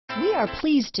We are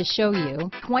pleased to show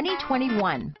you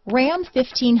 2021 Ram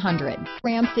 1500.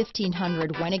 Ram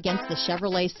 1500 went against the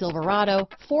Chevrolet Silverado,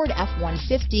 Ford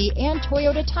F-150, and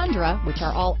Toyota Tundra, which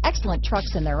are all excellent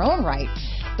trucks in their own right.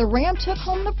 The Ram took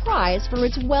home the prize for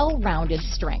its well-rounded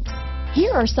strengths.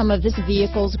 Here are some of this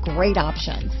vehicle's great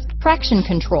options: traction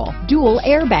control, dual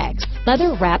airbags,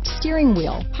 leather-wrapped steering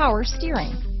wheel, power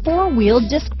steering, four-wheel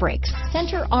disc brakes,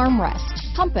 center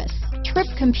armrest, compass, trip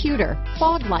computer,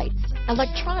 fog lights,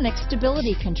 electronic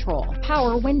stability control,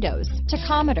 power windows,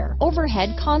 tachometer, overhead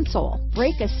console,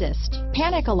 brake assist,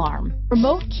 panic alarm,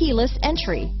 remote keyless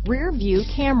entry, rear view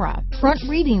camera, front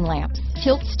reading lamps,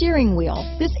 tilt steering wheel.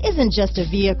 This isn't just a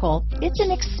vehicle, it's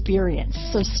an experience.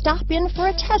 So stop in for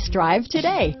a test drive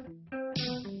today.